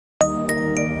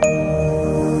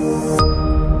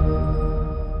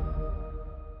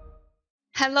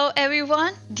Hello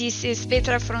everyone, this is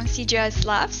Petra from CGS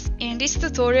Labs. In this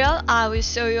tutorial, I will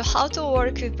show you how to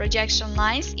work with projection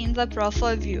lines in the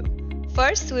profile view.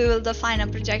 First, we will define a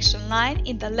projection line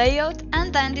in the layout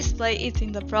and then display it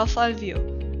in the profile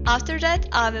view. After that,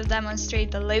 I will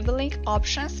demonstrate the labeling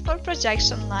options for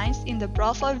projection lines in the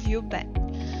profile view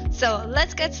band. So,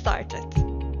 let's get started.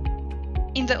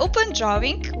 In the open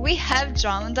drawing, we have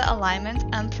drawn the alignment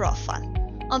and profile.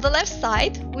 On the left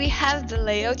side, we have the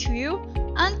layout view,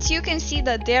 and you can see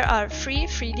that there are three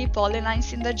 3D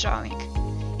polylines in the drawing.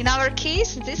 In our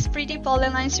case, these 3D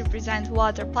polylines represent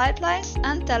water pipelines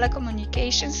and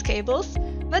telecommunications cables,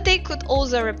 but they could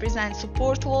also represent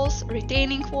support walls,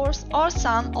 retaining walls, or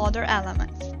some other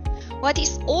elements. What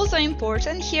is also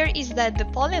important here is that the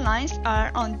polylines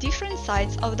are on different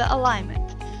sides of the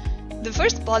alignment. The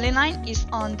first polyline is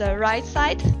on the right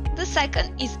side, the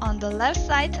second is on the left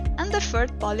side, and the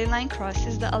third polyline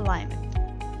crosses the alignment.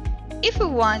 If we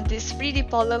want these 3D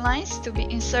polylines to be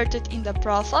inserted in the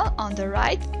profile on the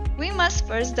right, we must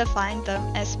first define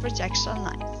them as projection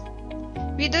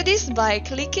lines. We do this by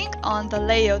clicking on the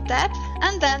Layout tab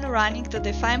and then running the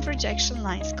Define Projection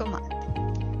Lines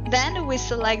command. Then we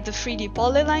select the 3D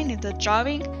polyline in the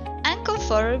drawing and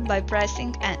confirm by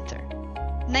pressing Enter.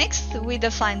 Next, we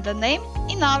define the name,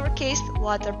 in our case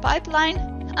water pipeline,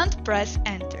 and press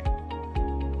Enter.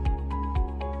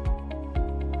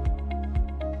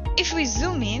 If we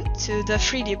zoom in to the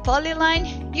 3D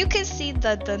polyline, you can see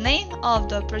that the name of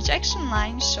the projection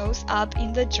line shows up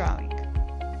in the drawing.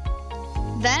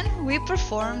 Then we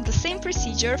perform the same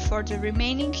procedure for the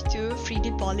remaining two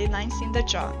 3D polylines in the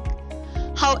drawing.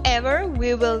 However,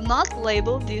 we will not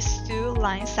label these two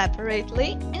lines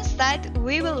separately, instead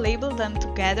we will label them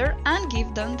together and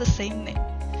give them the same name.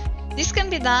 This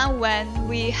can be done when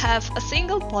we have a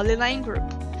single polyline group,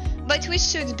 but we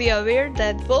should be aware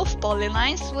that both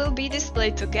polylines will be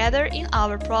displayed together in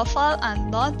our profile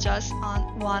and not just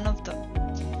on one of them.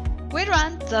 We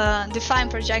run the Define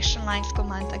Projection Lines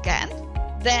command again,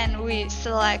 then we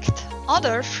select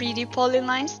other 3D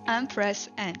polylines and press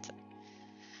Enter.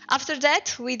 After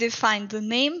that, we define the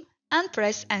name and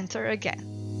press Enter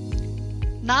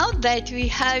again. Now that we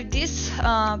have these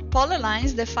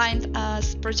polylines defined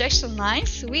as projection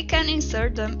lines, we can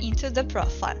insert them into the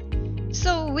profile.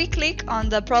 So we click on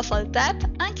the Profile tab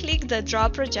and click the Draw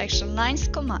Projection Lines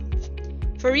command.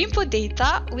 For input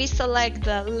data, we select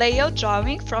the Layout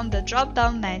drawing from the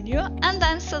drop-down menu and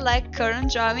then select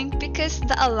Current Drawing because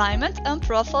the alignment and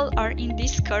profile are in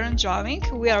this current drawing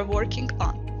we are working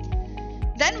on.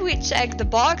 Then we check the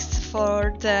box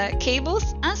for the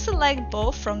cables and select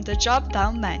both from the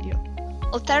drop-down menu.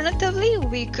 Alternatively,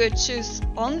 we could choose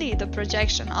only the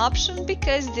projection option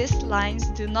because these lines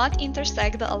do not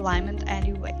intersect the alignment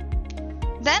anyway.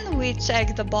 Then we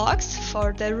check the box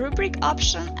for the rubric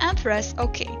option and press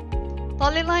OK.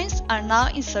 Polylines are now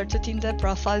inserted in the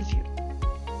profile view.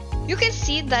 You can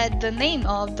see that the name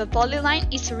of the polyline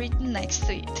is written next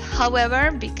to it.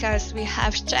 However, because we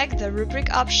have checked the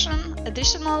rubric option,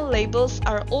 additional labels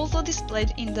are also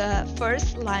displayed in the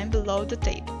first line below the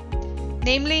table.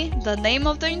 Namely, the name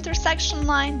of the intersection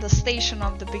line, the station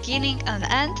of the beginning and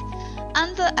end,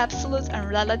 and the absolute and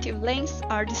relative lengths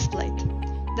are displayed.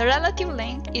 The relative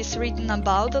length is written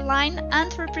above the line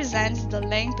and represents the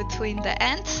length between the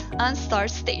end and start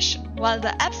station, while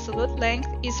the absolute length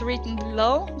is written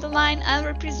below the line and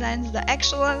represents the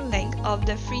actual length of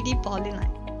the 3D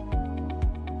polyline.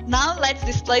 Now let's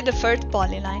display the third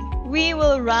polyline. We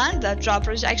will run the Draw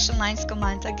Projection Lines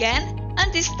command again,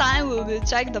 and this time we will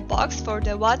check the box for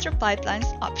the Water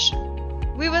Pipelines option.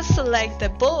 We will select the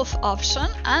Both option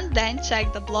and then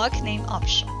check the Block Name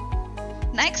option.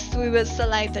 Next, we will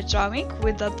select the drawing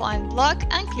with the point block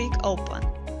and click Open.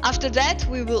 After that,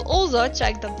 we will also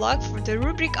check the block for the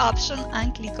rubric option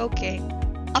and click OK.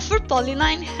 A third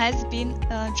polyline has been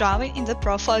drawn in the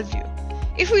profile view.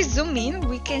 If we zoom in,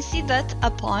 we can see that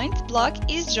a point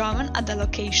block is drawn at the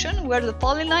location where the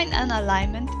polyline and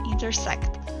alignment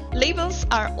intersect. Labels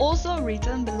are also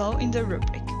written below in the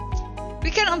rubric. We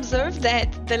can observe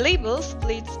that the label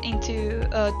splits into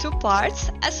two parts,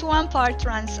 as one part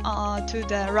runs to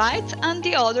the right and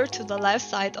the other to the left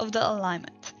side of the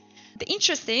alignment. The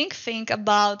interesting thing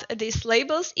about these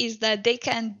labels is that they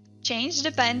can change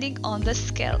depending on the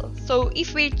scale. So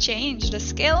if we change the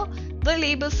scale, the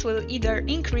labels will either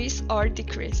increase or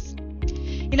decrease.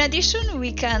 In addition,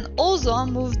 we can also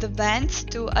move the band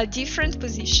to a different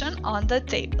position on the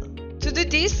table. To do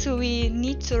this, we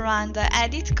need to run the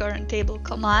Edit Current Table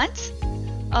command.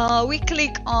 We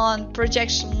click on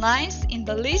Projection Lines in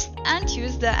the list and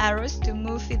use the arrows to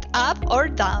move it up or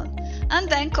down, and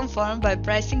then confirm by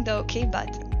pressing the OK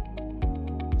button.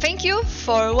 Thank you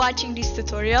for watching this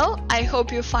tutorial. I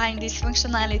hope you find this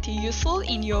functionality useful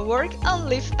in your work and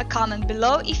leave a comment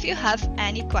below if you have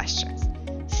any questions.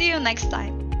 See you next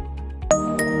time!